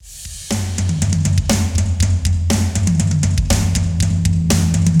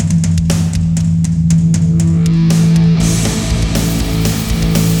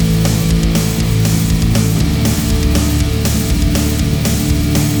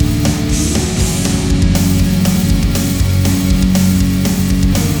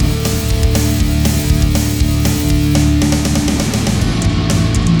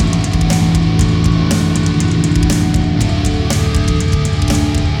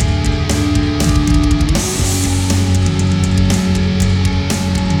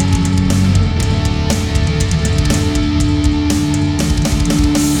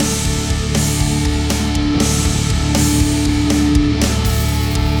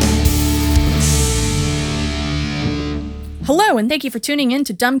Hello, and thank you for tuning in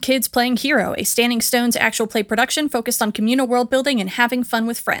to Dumb Kids Playing Hero, a Standing Stones actual play production focused on communal world building and having fun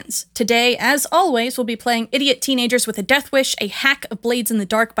with friends. Today, as always, we'll be playing Idiot Teenagers with a Death Wish, a hack of Blades in the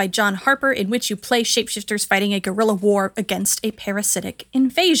Dark by John Harper, in which you play shapeshifters fighting a guerrilla war against a parasitic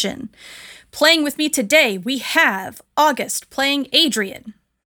invasion. Playing with me today, we have August playing Adrian.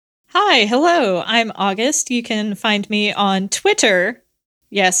 Hi, hello, I'm August. You can find me on Twitter.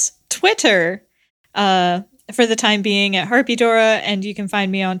 Yes, Twitter. For the time being at Harpydora, and you can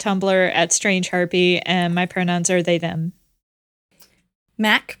find me on Tumblr at Strange Harpy, and my pronouns are they, them.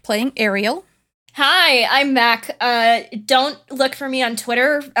 Mac playing Ariel. Hi, I'm Mac. Don't look for me on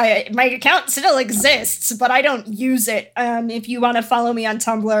Twitter. My account still exists, but I don't use it. If you want to follow me on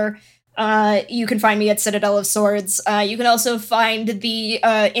Tumblr, you can find me at Citadel of Swords. You can also find the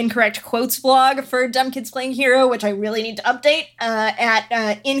Incorrect Quotes blog for Dumb Kids Playing Hero, which I really need to update, at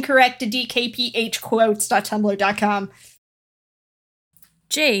incorrectdkphquotes.tumblr.com.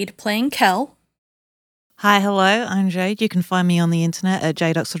 Jade playing Kel. Hi, hello, I'm Jade. You can find me on the internet at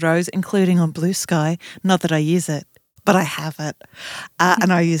Jade_Rose, including on Blue Sky. Not that I use it, but I have it.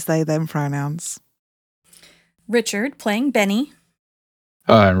 And I use they, them pronouns. Richard playing Benny.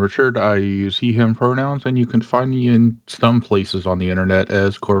 Hi, I'm Richard. I use he, him pronouns, and you can find me in some places on the internet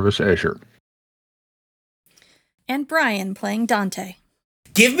as Corvus Escher. And Brian playing Dante.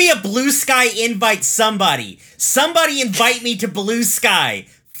 Give me a Blue Sky invite, somebody. Somebody invite me to Blue Sky.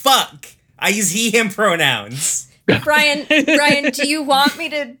 Fuck. I use he, him pronouns. Brian, do you want me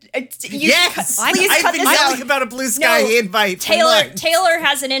to... Yes! Please I've cut been this yelling out. about a Blue Sky invite. Taylor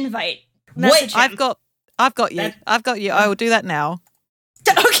has an invite. Message him. I've got you. I will do that now.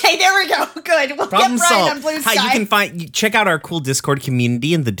 Okay, there we go. Good. We'll Problem get Brian solved. on Blue Sky. Hi, you can check out our cool Discord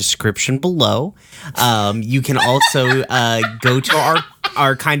community in the description below. You can also go to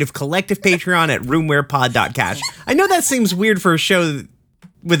our kind of collective Patreon at roomwarepod.cash. I know that seems weird for a show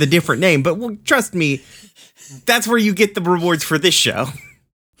with a different name, but trust me, that's where you get the rewards for this show.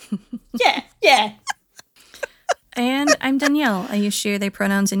 Yeah. And I'm Danielle. I use she, they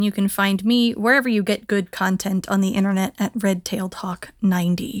pronouns, and you can find me wherever you get good content on the internet at RedTailed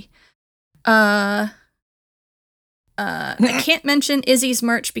Hawk90. I can't mention Izzy's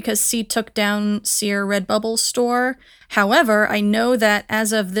merch because C took down Seer Redbubble store. However, I know that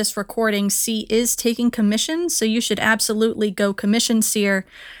as of this recording, C is taking commissions, so you should absolutely go commission Seer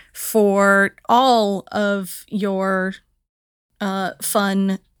for all of your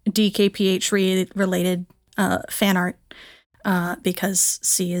fun DKPH related fan art, because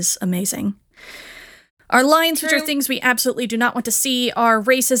C is amazing. Our lines, which are things we absolutely do not want to see, are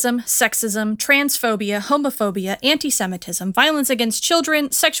racism, sexism, transphobia, homophobia, anti-Semitism, violence against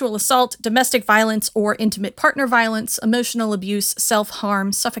children, sexual assault, domestic violence or intimate partner violence, emotional abuse,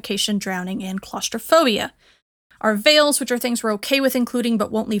 self-harm, suffocation, drowning, and claustrophobia. Our veils, which are things we're okay with including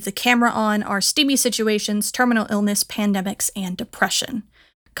but won't leave the camera on, are steamy situations, terminal illness, pandemics, and depression.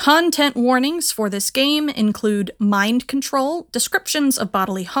 Content warnings for this game include mind control, descriptions of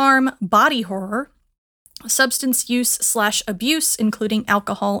bodily harm, body horror, substance use/abuse, including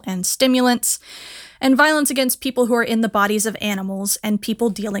alcohol and stimulants, and violence against people who are in the bodies of animals and people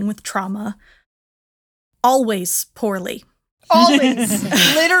dealing with trauma. Always poorly. Always.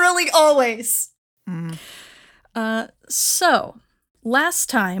 Literally always. So, last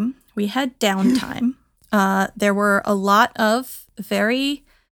time we had downtime. There were a lot of very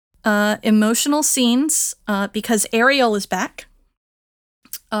emotional scenes because Ariel is back.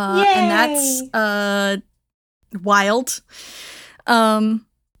 And that's wild. And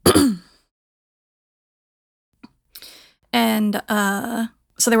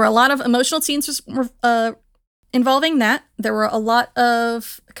so there were a lot of emotional scenes involving that. There were a lot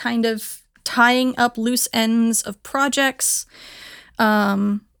of kind of tying up loose ends of projects,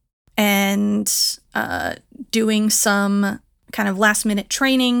 and doing some kind of last minute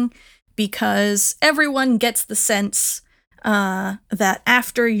training, because everyone gets the sense that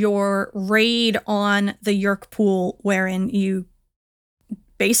after your raid on the Yeerk pool, wherein you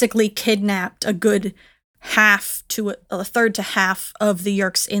basically kidnapped a good half to a third to half of the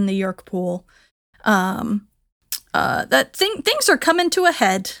Yeerks in the Yeerk pool, that things are coming to a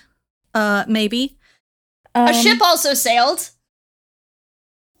head, maybe. A ship also sailed.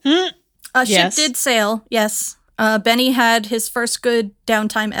 A ship did sail, yes. Benny had his first good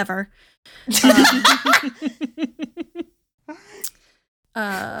downtime ever.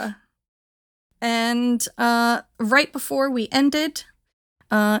 And right before we ended,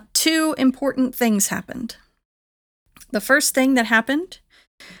 two important things happened. The first thing that happened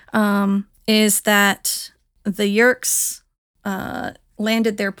is that the Yeerks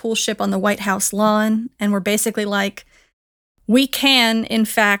landed their pool ship on the White House lawn and were basically like, we can, in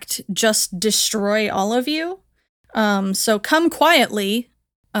fact, just destroy all of you. So come quietly,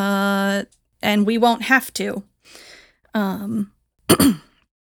 and we won't have to.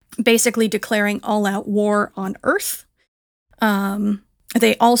 Basically declaring all-out war on Earth.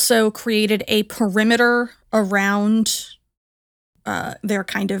 They also created a perimeter around their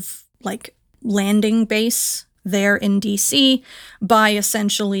kind of like landing base there in DC by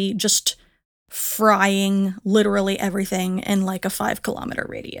essentially just frying literally everything in like a 5-kilometer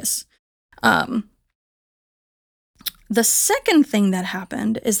radius. The second thing that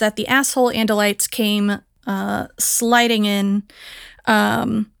happened is that the asshole Andalites came sliding in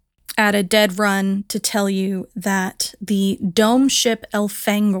at a dead run to tell you that the dome ship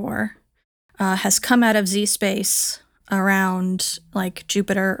Elfangor has come out of Z-space around like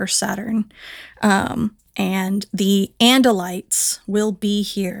Jupiter or Saturn. And the Andalites will be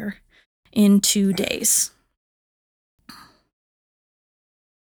here in 2 days.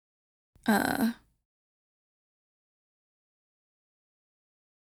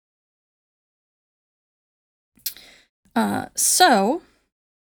 So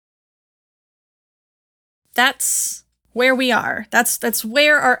that's where we are. That's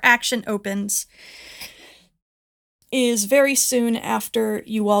where our action opens. Is very soon after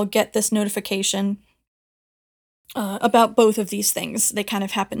you all get this notification about both of these things. They kind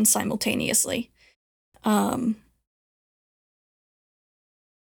of happen simultaneously.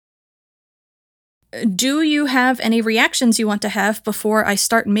 Do you have any reactions you want to have before I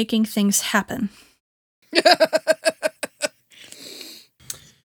start making things happen?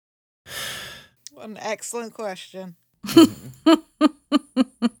 What an excellent question.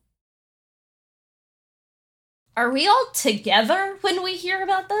 Are we all together when we hear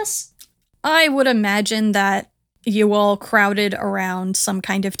about this? I would imagine that you all crowded around some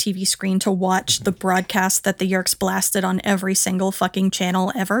kind of TV screen to watch the broadcast that the Yeerks blasted on every single fucking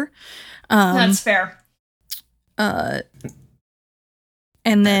channel ever. That's fair. And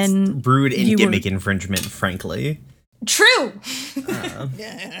then That's rude and you gimmick infringement, frankly. True.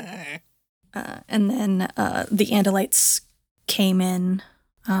 And then the Andalites came in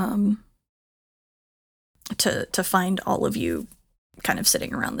to find all of you kind of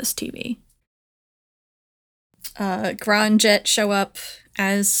sitting around this TV. Gra and Jet show up,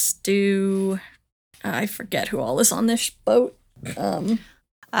 as do I forget who all is on this boat.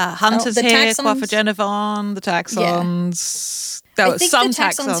 Hunter's the here, Taxons? Quaffagenivorn, the Taxons. There I were think some the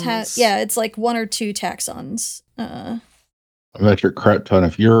Taxons Taxons. yeah, it's like 1 or 2 Taxons. I bet your crap ton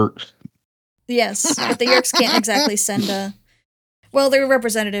of Yeerks. Yes, but the Yeerks can't exactly send a... Well, their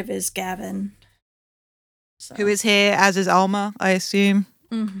representative is Gavin. So. Who is here, as is Alma, I assume.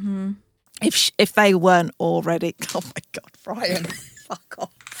 Mm-hmm. If they weren't already. Oh my God, Brian. Fuck off.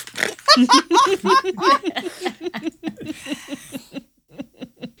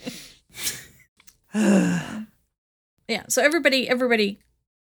 Yeah, so everybody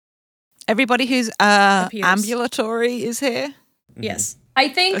Everybody who's Appears. ambulatory is here, yes. I I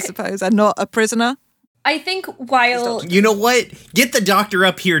think suppose, and not a prisoner. while You know what? Get the doctor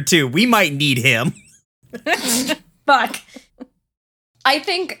up here too. We might need him. fuck. I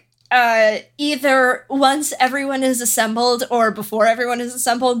think either once everyone is assembled or before everyone is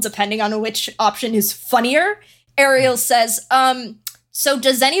assembled, depending on which option is funnier, Ariel says, so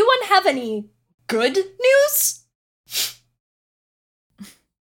does anyone have any good news?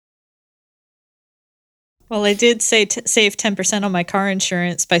 Well, I did say save 10% on my car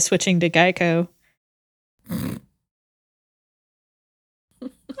insurance by switching to Geico. I'm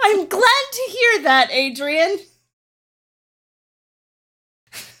glad to hear that, Adrian.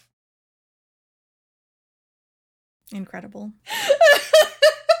 Incredible.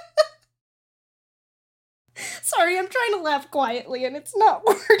 Sorry, I'm trying to laugh quietly and it's not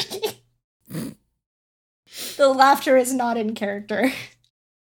working. The laughter is not in character.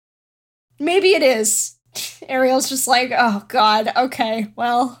 Maybe it is. Ariel's just like, oh god, okay,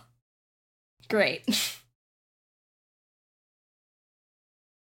 well, great.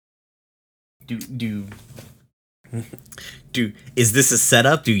 Is this a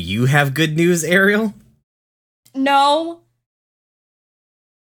setup? Do you have good news, Ariel? No.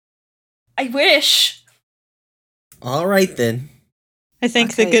 I wish. All right then. I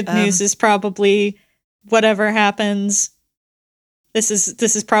think Okay, the good news is probably whatever happens. This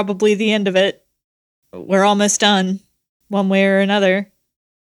is probably the end of it. We're almost done, one way or another.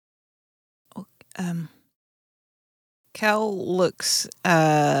 Kel looks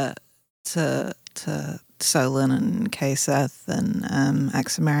to Solon and Kaseth and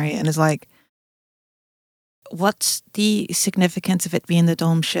Axamari and is like, what's the significance of it being the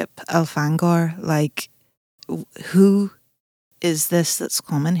dome ship Elfangor? Like, who is this that's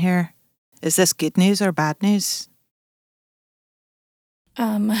coming here? Is this good news or bad news? Do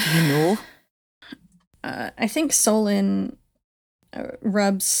you know? I think Solon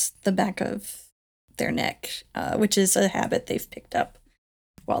rubs the back of their neck, which is a habit they've picked up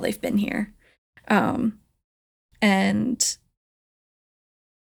while they've been here. And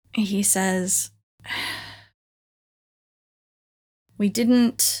he says, we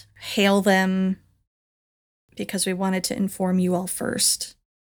didn't hail them because we wanted to inform you all first.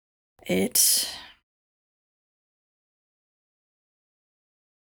 It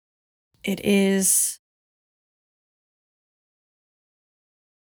is...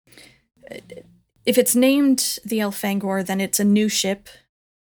 If it's named the Elfangor, then it's a new ship.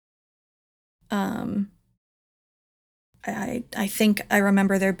 I think I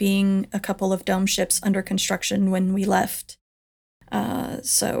remember there being a couple of dome ships under construction when we left.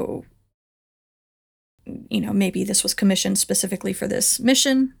 So, maybe this was commissioned specifically for this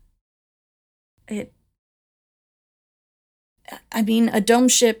mission. A dome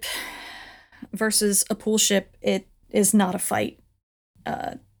ship versus a pool ship, it is not a fight.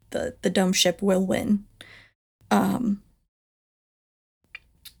 The dome ship will win.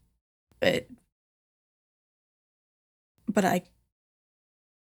 But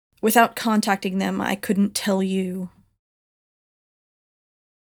without contacting them, I couldn't tell you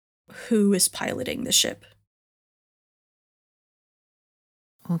who is piloting the ship.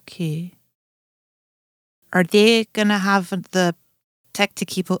 Okay. Are they gonna have the tech to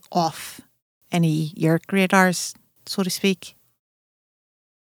keep it off any Yerk radars, so to speak?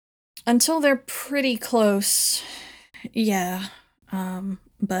 Until they're pretty close, yeah.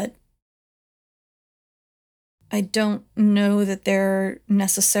 But I don't know that they're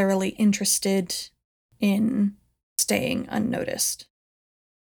necessarily interested in staying unnoticed.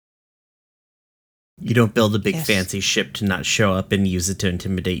 You don't build a big Yes. fancy ship to not show up and use it to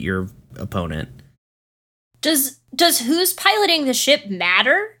intimidate your opponent. Does who's piloting the ship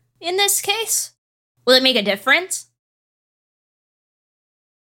matter in this case? Will it make a difference?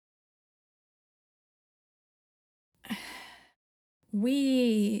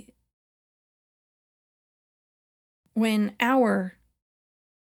 When our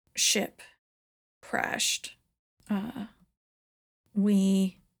ship crashed,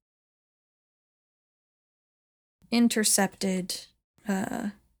 we intercepted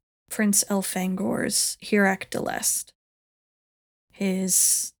Prince Elfangor's Hirak Delest,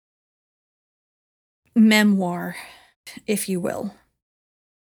 his memoir, if you will.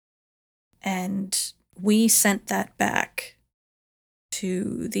 And we sent that back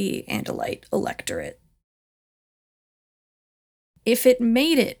to the Andalite electorate. If it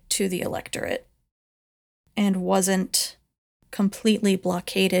made it to the electorate and wasn't completely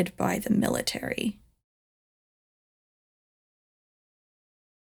blockaded by the military,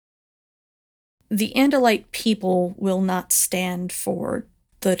 the Andalite people will not stand for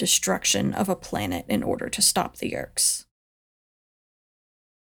the destruction of a planet in order to stop the Yerks.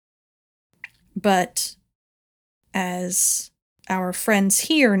 But as our friends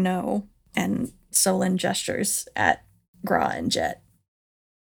here know, and Solon gestures at Gra and Jet,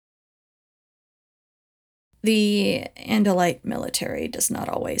 the Andalite military does not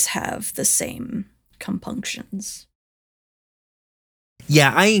always have the same compunctions.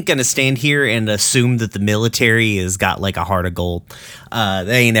 Yeah, I ain't gonna stand here and assume that the military has got like a heart of gold. That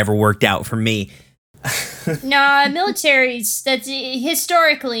ain't ever worked out for me. Nah, militaries, that's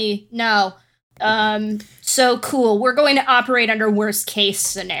historically, no. So cool. We're going to operate under worst case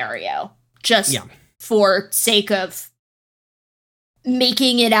scenario. Just for sake of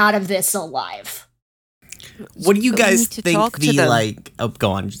making it out of this alive. What do you But we guys need to think talk to the them. like? Oh,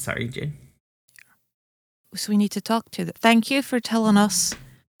 go on. Sorry, Jane. So we need to talk to them. Thank you for telling us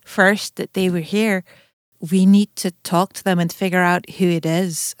first that they were here. We need to talk to them and figure out who it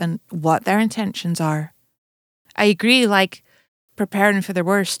is and what their intentions are. I agree, like, preparing for the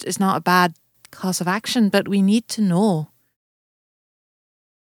worst is not a bad course of action, but we need to know.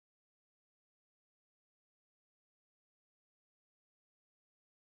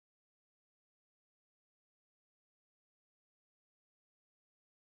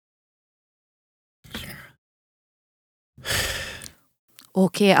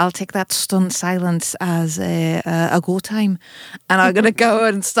 Okay, I'll take that stunned silence as a go time, and I'm gonna go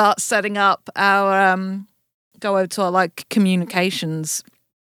and start setting up our go out to our like communications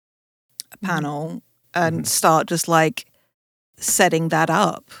panel and start just like setting that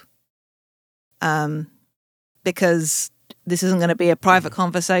up, because this isn't going to be a private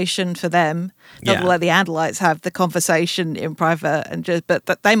conversation for them. They'll let the Andalites have the conversation in private, and just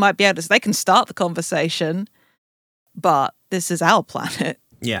but they might be able to. They can start the conversation. but this is our planet.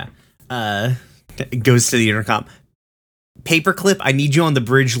 Yeah. Goes to the intercom. Paperclip, I need you on the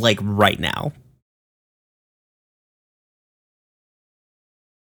bridge, like, right now.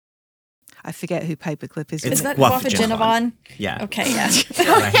 I forget who Paperclip is. It's Is that Wafa Wafa Jinavan. Jinavan? Yeah. Okay, yeah.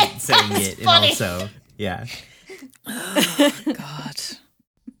 I hate saying it, and funny. also, yeah. God.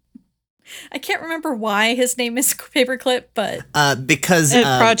 I can't remember why his name is Paperclip, but Because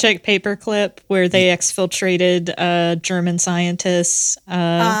Project Paperclip, where they exfiltrated German scientists from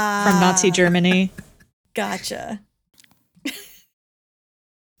Nazi Germany. gotcha.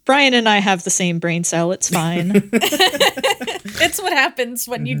 Brian and I have the same brain cell. It's fine. It's what happens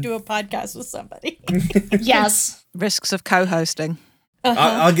when you do a podcast with somebody. Yes. Risks of co-hosting.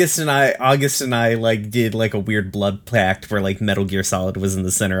 August and I like did like a weird blood pact where like Metal Gear Solid was in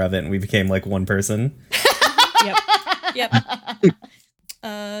the center of it, and we became like one person. Yep.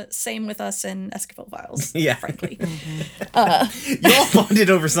 Same with us in Esquivel Files. Yeah. Frankly. You all bonded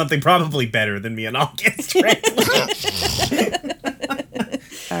over something probably better than me and August, frankly.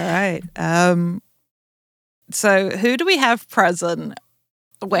 All right. So who do we have present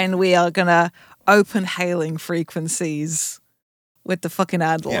when we are gonna open hailing frequencies with the fucking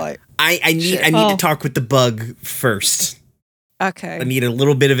Adlight? I need to talk with the bug first. Okay. I need a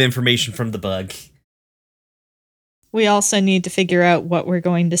little bit of information from the bug. We also need to figure out what we're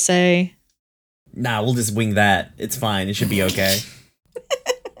going to say. Nah, we'll just wing that. It's fine. It should be okay.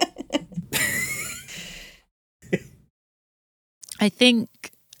 I think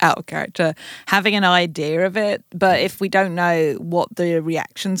out of character, having an idea of it, but if we don't know what the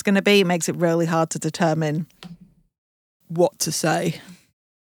reaction's going to be, it makes it really hard to determine what to say.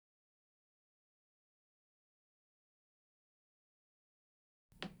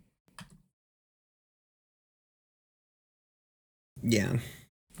 Yeah.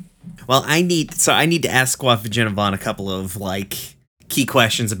 Well, I need to ask Wafa Jinavan a couple of like key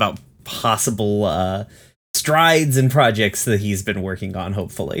questions about possible strides and projects that he's been working on,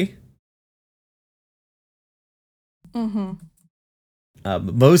 hopefully. Mm-hmm.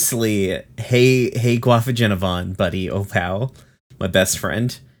 Mostly, hey Wafa Jinavan, buddy, oh pal, my best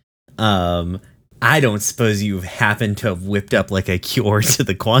friend. I don't suppose you've happened to have whipped up like a cure to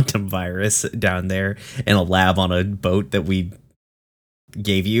the quantum virus down there in a lab on a boat that we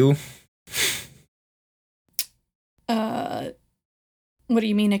gave you? What do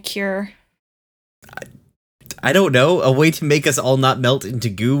you mean a cure? I don't know. A way to make us all not melt into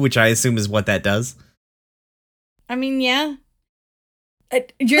goo, which I assume is what that does. I mean, yeah.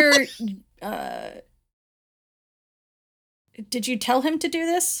 You're did you tell him to do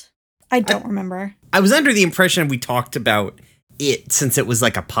this? I don't remember. I was under the impression we talked about it since it was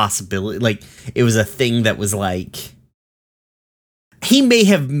like a possibility, like it was a thing that was like he may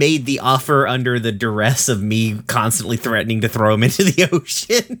have made the offer under the duress of me constantly threatening to throw him into the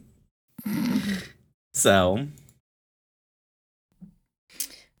ocean. So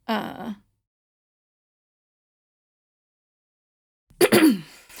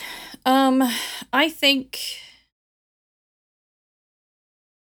I think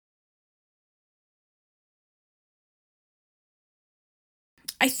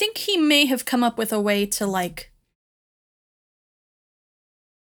he may have come up with a way to like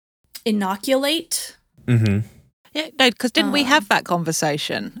inoculate. mm-hmm. Yeah, no, because didn't we have that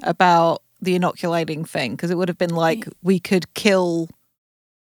conversation about the inoculating thing? Because it would have been like we could kill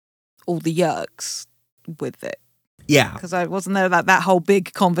all the Yerks with it. Yeah. Because I wasn't there that whole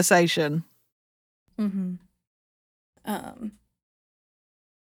big conversation. Mm-hmm.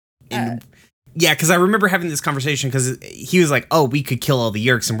 Yeah, because I remember having this conversation because he was like, "Oh, we could kill all the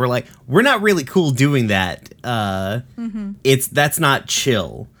Yerks," and we're like, "We're not really cool doing that. That's not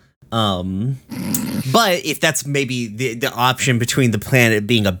chill." But if that's maybe the option between the planet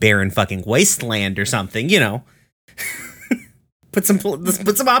being a barren fucking wasteland or something, you know, let's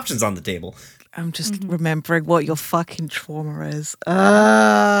put some options on the table. I'm just remembering what your fucking trauma is.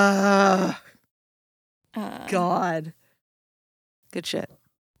 God. Good shit.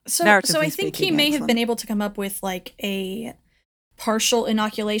 So Narratively I think he speaking, may have excellent. been able to come up with like a partial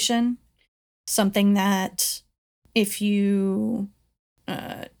inoculation, something that if you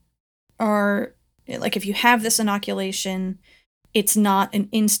are like if you have this inoculation, it's not an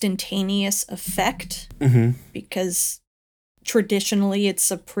instantaneous effect because traditionally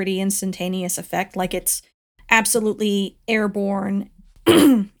it's a pretty instantaneous effect, like it's absolutely airborne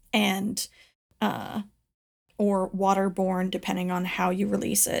and or waterborne depending on how you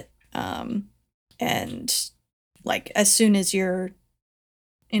release it. And like as soon as you're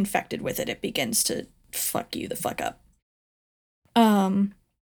infected with it, it begins to fuck you the fuck up.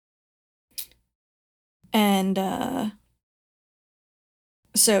 And And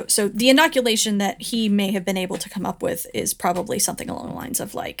so the inoculation that he may have been able to come up with is probably something along the lines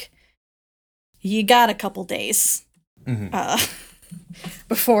of like, you got a couple days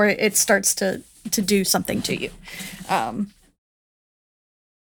before it starts to do something to you.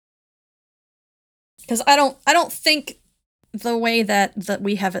 Because I don't think the way that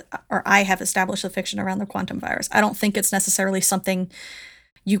we have, or I have established the fiction around the quantum virus, I don't think it's necessarily something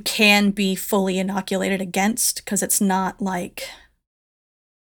you can be fully inoculated against, because it's not like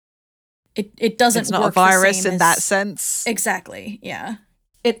it doesn't. It's not work a virus the same in that sense. Exactly. Yeah.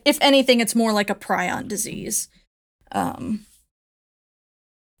 If anything, it's more like a prion disease.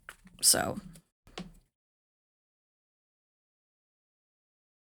 So.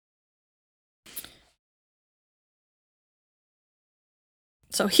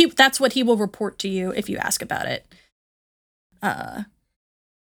 So that's what he will report to you if you ask about it.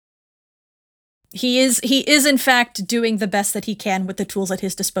 He is in fact doing the best that he can with the tools at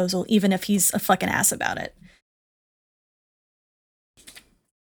his disposal, even if he's a fucking ass about it.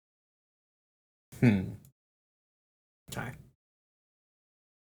 Okay.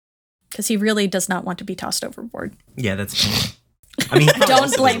 Because he really does not want to be tossed overboard. Yeah, that's. I mean, he probably Don't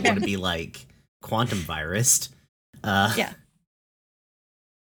also blame doesn't want him. to be like quantum virused. Yeah.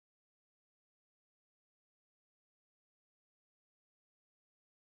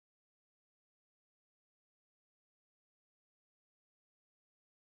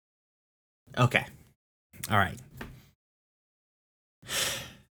 Okay. All right.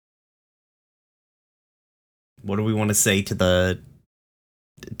 What do we want to say to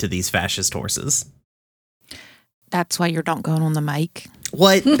these fascist horses? That's why you're not going on the mic.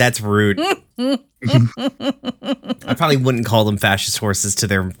 What? That's rude. I probably wouldn't call them fascist horses to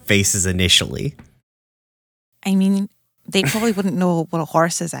their faces initially. I mean, they probably wouldn't know what a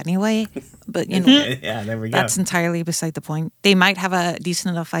horse is anyway, but you know, Yeah, there we go. that's entirely beside the point. They might have a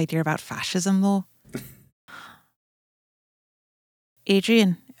decent enough idea about fascism, though.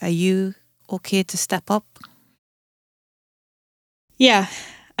 Adrian, are you okay to step up? Yeah,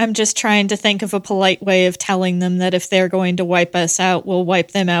 I'm just trying to think of a polite way of telling them that if they're going to wipe us out, we'll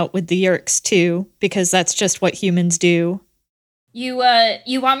wipe them out with the Yeerks too, because that's just what humans do. You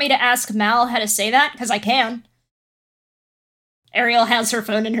want me to ask Mal how to say that? Because I can. Ariel has her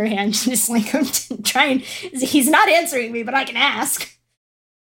phone in her hand. She's like, I'm trying. He's not answering me, but I can ask.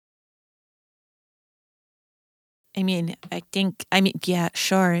 Yeah,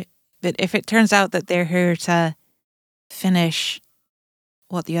 sure. But if it turns out that they're here to finish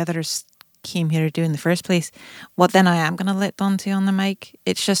what the others came here to do in the first place, what then I am going to let Dante on the mic.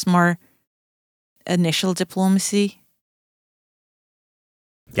 It's just more initial diplomacy.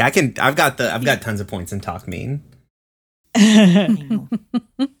 Yeah, I've got tons of points in talk mean. I know.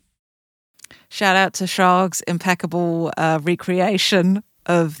 Shout out to Shog's impeccable recreation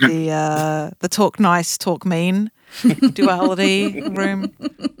of the talk nice, talk mean duality room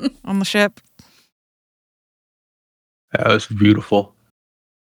on the ship. That was beautiful.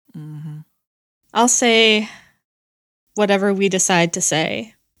 Mm-hmm. I'll say whatever we decide to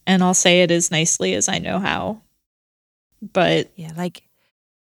say, and I'll say it as nicely as I know how. But Yeah, like,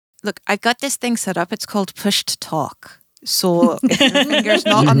 look, I've got this thing set up. It's called push to talk. So if your finger's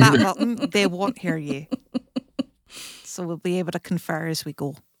not on that button, they won't hear you. So we'll be able to confer as we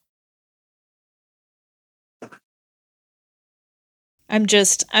go. I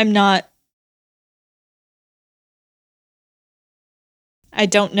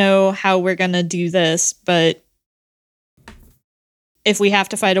don't know how we're going to do this, but if we have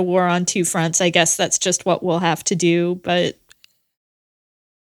to fight a war on two fronts, I guess that's just what we'll have to do. But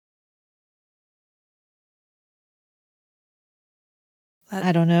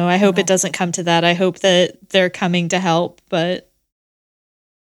I don't know. I hope it doesn't come to that. I hope that they're coming to help, but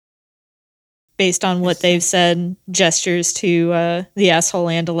based on what they've said, gestures to the asshole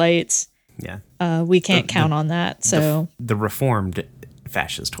Andalites, Yeah. We can't count on that. So The reformed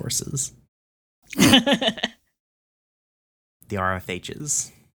fascist horses. The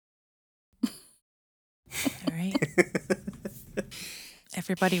RFHs. All right.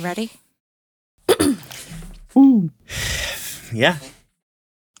 Everybody ready? Yeah.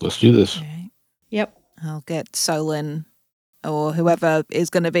 Let's do this. All right. Yep. I'll get Solon or whoever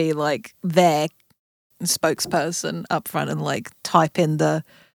is going to be like their spokesperson up front and like type in the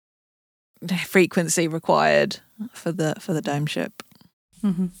frequency required for the dome ship.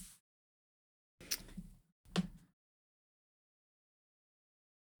 Mm-hmm.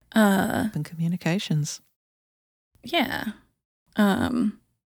 Open communications. Yeah. I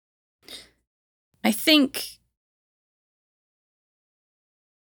think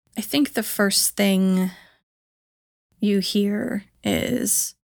the first thing you hear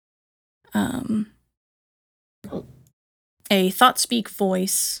is a thought speak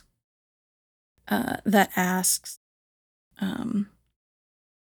voice that asks,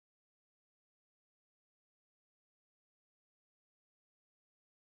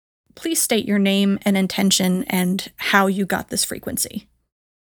 please state your name and intention and how you got this frequency.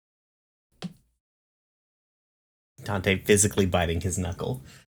 Dante physically biting his knuckle.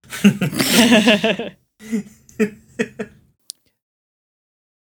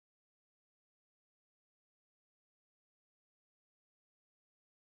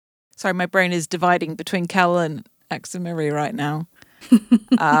 Sorry, my brain is dividing between Cal and Aximiri right now.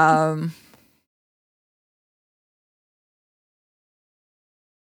 I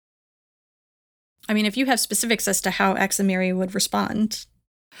mean, if you have specifics as to how Aximiri would respond.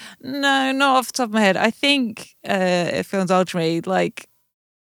 No, not off the top of my head. I think it feels ultimately like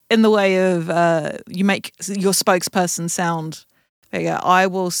in the way of you make your spokesperson sound bigger. I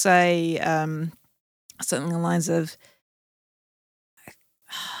will say something along the lines of,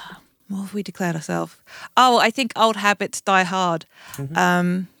 what have we declared ourselves? Oh, I think old habits die hard.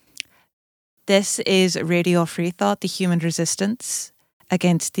 Mm-hmm. This is Radio Free Thought, the human resistance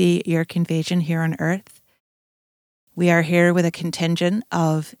against the Yeerk invasion here on Earth. We are here with a contingent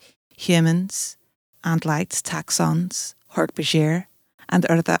of humans, Andalites, Taxons, Hork-Bajir, and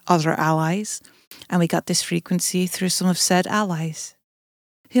other allies. And we got this frequency through some of said allies.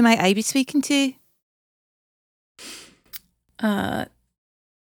 Who might I be speaking to?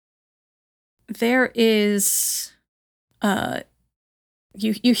 There is, you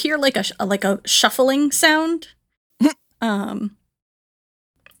hear like a shuffling sound,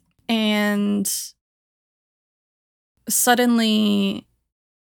 and suddenly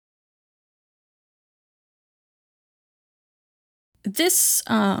this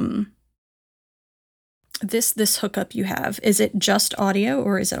hookup you have, is it just audio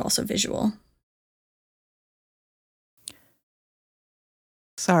or is it also visual?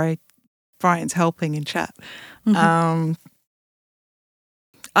 Sorry, Brian's helping in chat. Mm-hmm.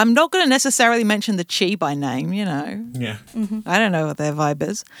 I'm not going to necessarily mention the Chi by name, you know. Yeah. Mm-hmm. I don't know what their vibe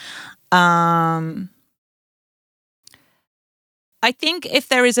is. I think if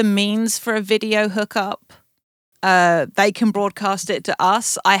there is a means for a video hookup, they can broadcast it to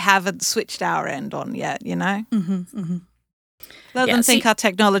us. I haven't switched our end on yet, you know? Mm-hmm, mm-hmm. Let them think our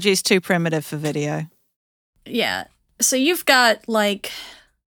technology is too primitive for video. Yeah. So you've got, like,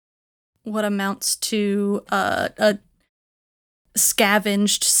 what amounts to a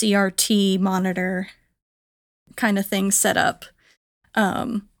scavenged CRT monitor kind of thing set up.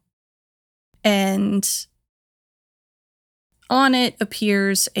 And on it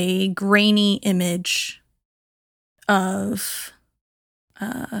appears a grainy image of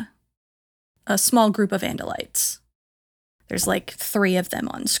a small group of Andalites. There's like 3 of them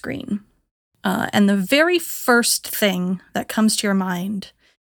on screen. And the very first thing that comes to your mind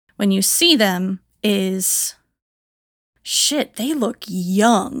when you see them is, shit, they look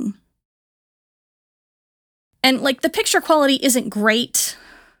young. And like the picture quality isn't great.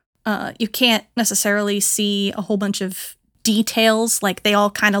 You can't necessarily see a whole bunch of details. Like they all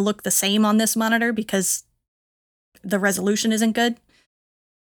kind of look the same on this monitor because the resolution isn't good.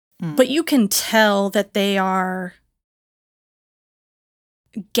 But you can tell that they are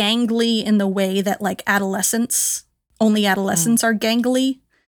gangly in the way that like only adolescents are gangly.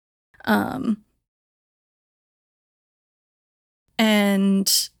 And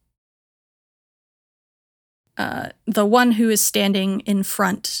the one who is standing in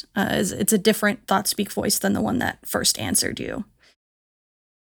front, it's a different thought speak voice than the one that first answered you.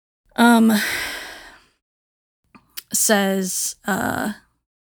 Says, I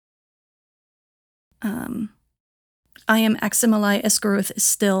am Aximili Esgaruth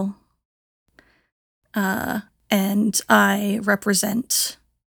still, and I represent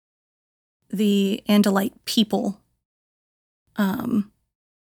the Andalite people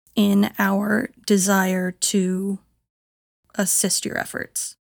in our desire to assist your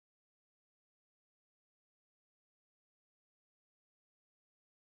efforts.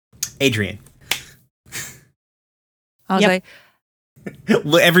 Adrian. I'll say,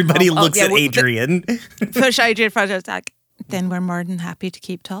 everybody looks at Adrian. Push Adrian for a sec. Then we're more than happy to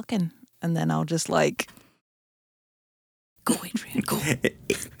keep talking. And then I'll just like, go Adrian, go.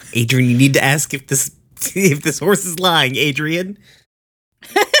 Adrian, you need to ask if this horse is lying, Adrian.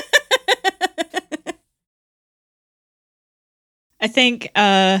 I think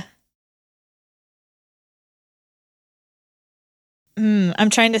I'm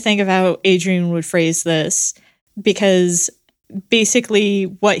trying to think of how Adrian would phrase this, because basically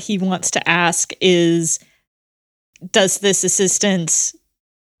what he wants to ask is, does this assistance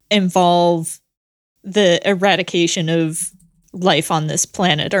involve the eradication of life on this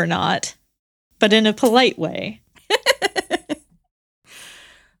planet or not? But in a polite way.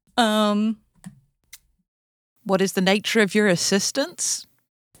 What is the nature of your assistance?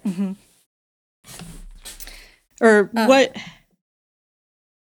 Mm-hmm. Or what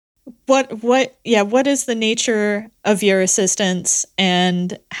is the nature of your assistance,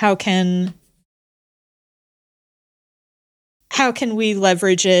 and how can we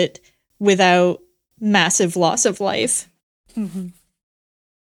leverage it without massive loss of life? Mm-hmm.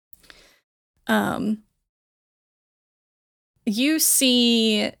 You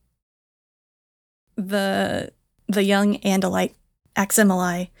see the young Andalite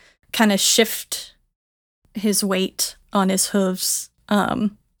Aximali kind of shift his weight on his hooves,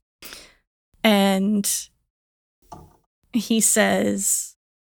 and he says,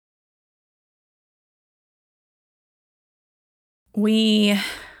 we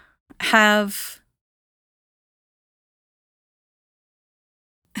have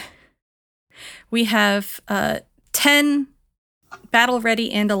We have 10 battle-ready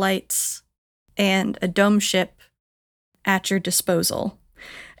Andalites and a dome ship at your disposal.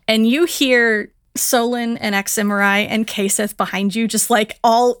 And you hear Solon and Aximarai and Kaseth behind you just like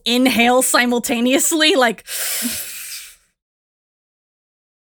all inhale simultaneously, like...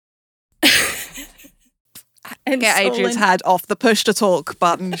 And get Adrian's hand off the push to talk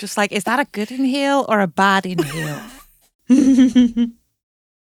button. Just like, is that a good inhale or a bad inhale?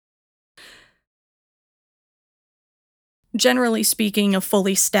 Generally speaking, a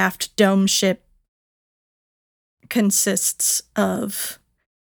fully staffed dome ship consists of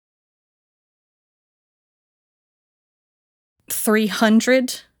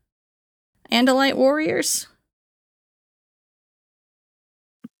 300 Andalite warriors.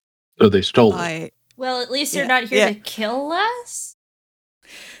 So they stole it. Well, at least they're not here to kill us.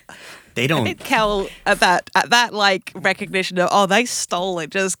 They don't. I think Kel at that like recognition of they stole it.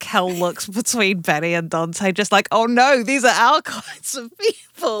 Just Kel looks between Benny and Dante, just like, oh no, these are our kinds of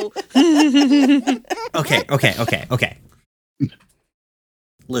people. Okay.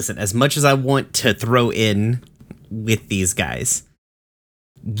 Listen, as much as I want to throw in with these guys,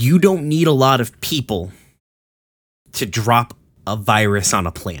 you don't need a lot of people to drop a virus on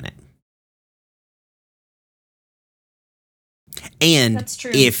a planet. And That's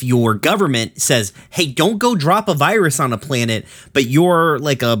true. If your government says, hey, don't go drop a virus on a planet, but you're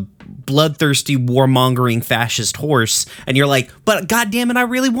like a bloodthirsty, warmongering fascist horse, and you're like, but goddammit, I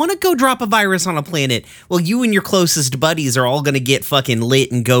really want to go drop a virus on a planet. Well, you and your closest buddies are all going to get fucking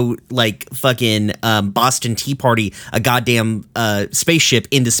lit and go like fucking Boston Tea Party a goddamn spaceship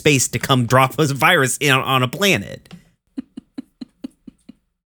into space to come drop a virus on a planet.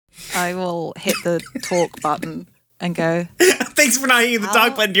 I will hit the talk button and go, thanks for not hitting the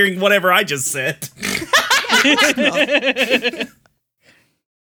talk button during whatever I just said.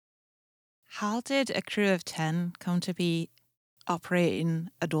 How did a crew of 10 come to be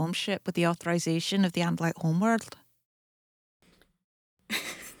operating a dome ship with the authorization of the Andalite homeworld?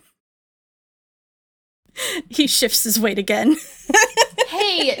 He shifts his weight again.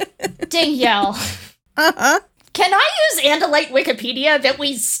 Hey, Danielle. Uh-huh. Can I use Andalite Wikipedia that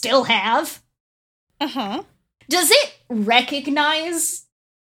we still have? Uh-huh. Does it recognize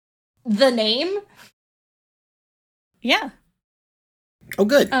the name? Yeah. Oh,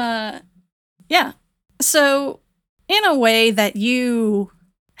 good. Yeah. So, in a way that you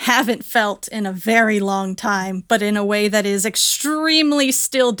haven't felt in a very long time, but in a way that is extremely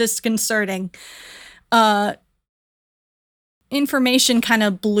still disconcerting, information kind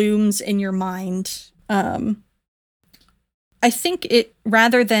of blooms in your mind. I think it,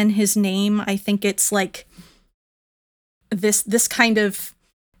 rather than his name, I think it's like this kind of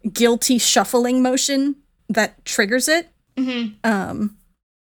guilty shuffling motion that triggers it. Mm-hmm.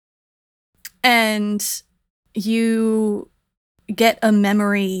 And you get a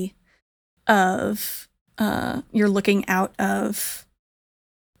memory of you're looking out of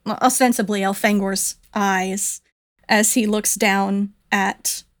ostensibly Elfangor's eyes as he looks down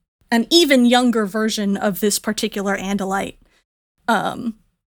at an even younger version of this particular Andalite. And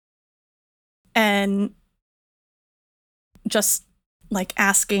just like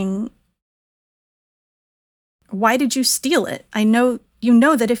asking, why did you steal it? I know you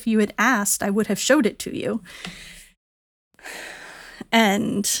know that if you had asked, I would have showed it to you.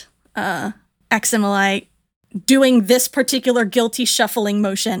 And Aximali, doing this particular guilty shuffling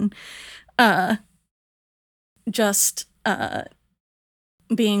motion, just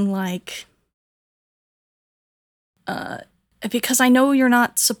being like, because I know you're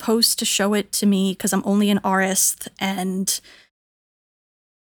not supposed to show it to me because I'm only an artist and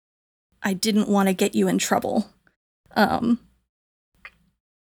I didn't want to get you in trouble. And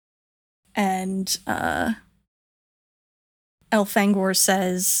Elfangor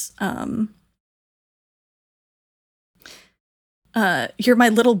says, you're my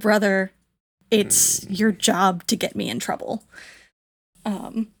little brother. It's your job to get me in trouble.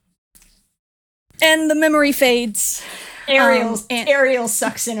 And the memory fades. Ariel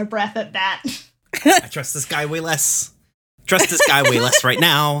sucks in a breath at that. I trust this guy way less. Trust this guy way less right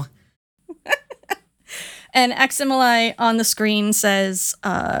now. And Aximili on the screen says,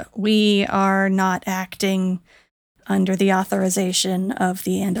 we are not acting under the authorization of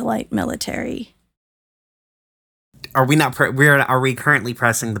the Andalite military. Are we not? Are we currently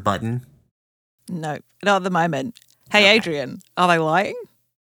pressing the button? No, not at the moment. Hey, Okay. Adrian, are they lying?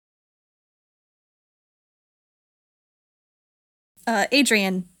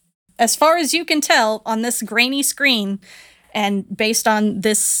 Adrian, as far as you can tell on this grainy screen, and based on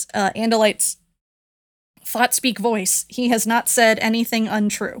this Andalite's thought speak voice, he has not said anything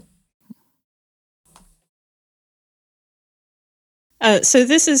untrue. So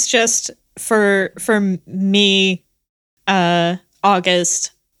this is just for me,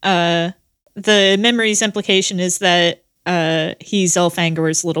 August. The memory's implication is that he's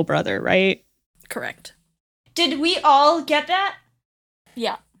Elfangor's little brother, right? Correct. Did we all get that?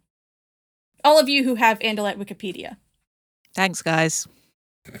 Yeah. All of you who have Andalite Wikipedia. Thanks, guys.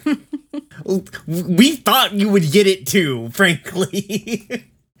 We thought you would get it too, frankly.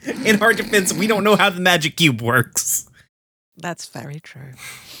 In our defense, we don't know how the magic cube works. That's very true.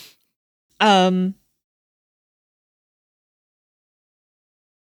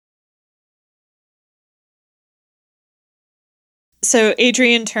 So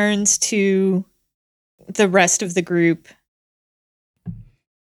Adrian turns to the rest of the group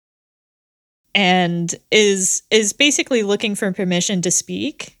and is basically looking for permission to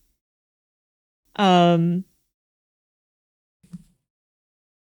speak.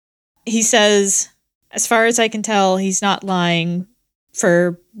 He says, as far as I can tell, he's not lying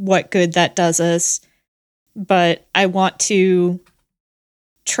for what good that does us, but I want to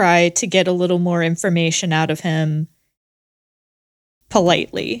try to get a little more information out of him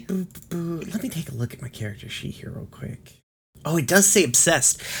politely. Let me take a look at my character sheet here real quick. Oh, it does say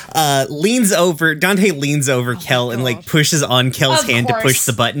obsessed. Dante leans over Kel and like pushes on Kel's Of hand to course. push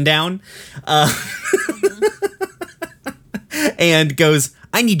the button down. And goes,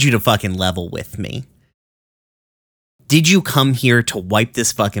 I need you to fucking level with me. Did you come here to wipe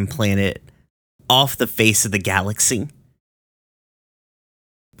this fucking planet off the face of the galaxy?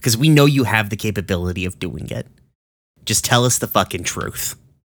 Because we know you have the capability of doing it. Just tell us the fucking truth.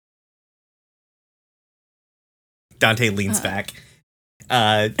 Dante leans back.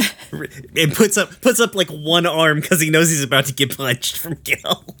 And puts up like one arm because he knows he's about to get punched from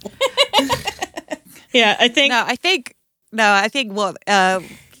Gil. Yeah, I think I think what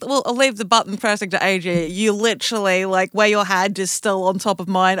well, I'll leave the button pressing to AJ. You literally, like, where your hand is still on top of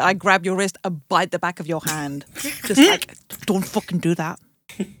mine, I grab your wrist and bite the back of your hand. Just like, don't fucking do that.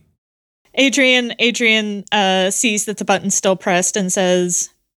 Adrian sees that the button's still pressed and says,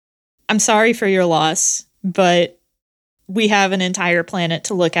 I'm sorry for your loss, but we have an entire planet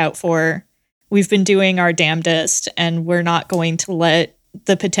to look out for. We've been doing our damnedest, and we're not going to let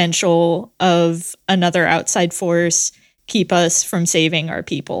the potential of another outside force keep us from saving our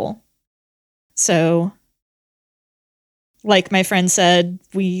people. So, like my friend said,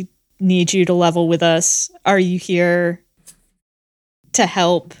 we need you to level with us. Are you here to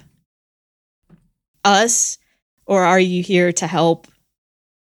help us, or are you here to help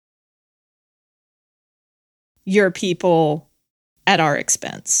your people at our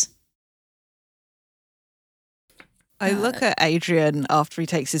expense? I look at Adrian after he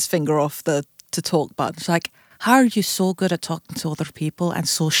takes his finger off the to talk button. It's like, how are you so good at talking to other people and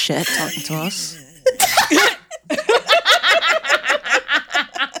so shit at talking to us?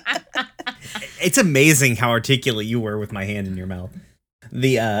 It's amazing how articulate you were with my hand in your mouth.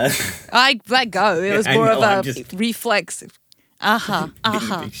 I let go. It was I more know, I'm of a just- reflex. Big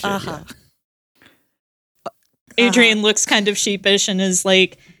shit, yeah. Adrian looks kind of sheepish and is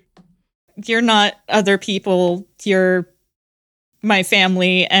like, you're not other people, you're my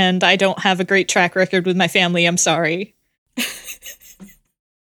family, and I don't have a great track record with my family. I'm sorry.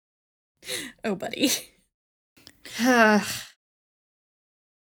 Oh, buddy.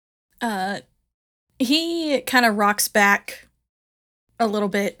 He kind of rocks back a little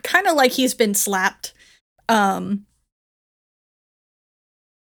bit, kind of like he's been slapped. And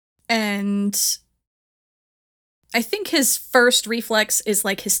I think his first reflex is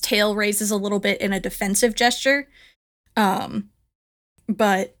like his tail raises a little bit in a defensive gesture.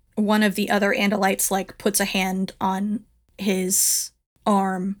 But one of the other Andalites like puts a hand on his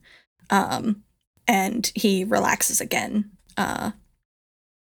arm, and he relaxes again.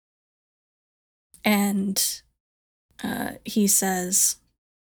 And he says,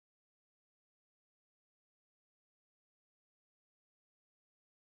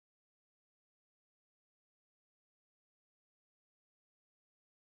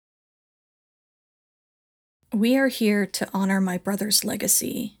 "We are here to honor my brother's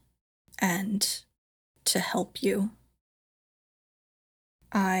legacy and to help you.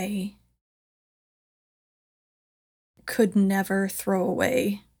 I could never throw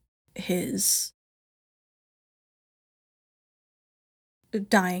away his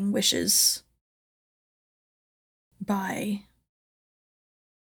dying wishes by..."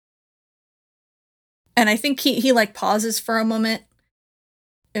 And I think he like pauses for a moment.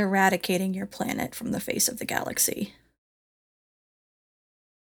 "Eradicating your planet from the face of the galaxy."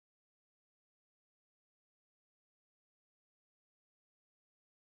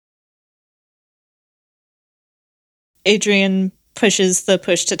 Adrian pushes the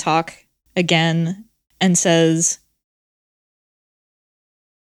push to talk again and says,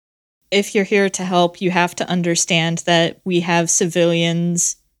 "If you're here to help, you have to understand that we have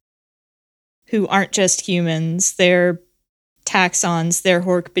civilians who aren't just humans. They're taxons, they're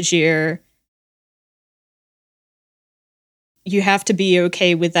Hork-Bajir. You have to be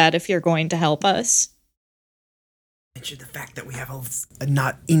okay with that if you're going to help us." Mention the fact that we have a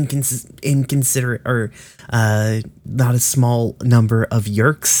not inconsiderate or not a small number of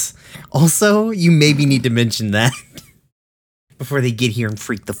Yerks. Also, you maybe need to mention that before they get here and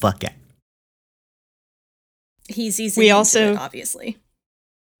freak the fuck out. He's easy into it, obviously.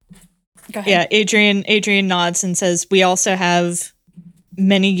 Go ahead. Yeah, Adrian nods and says, "We also have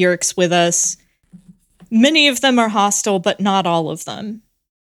many Yerks with us. Many of them are hostile, but not all of them."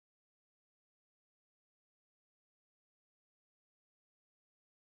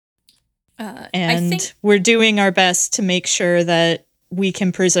 And we're doing our best to make sure that we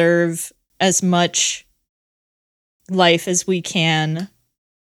can preserve as much life as we can.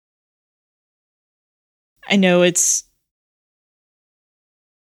 I know it's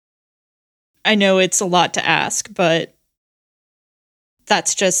a lot to ask, but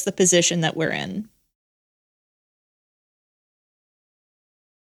that's just the position that we're in.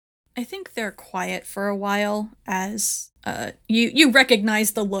 I think they're quiet for a while as you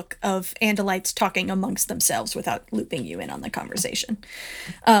recognize the look of Andalites talking amongst themselves without looping you in on the conversation.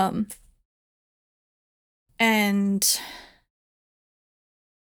 And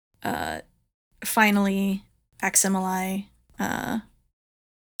finally, Aximali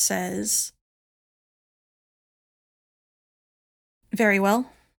says, "Very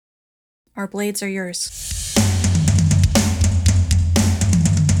well. Our blades are yours."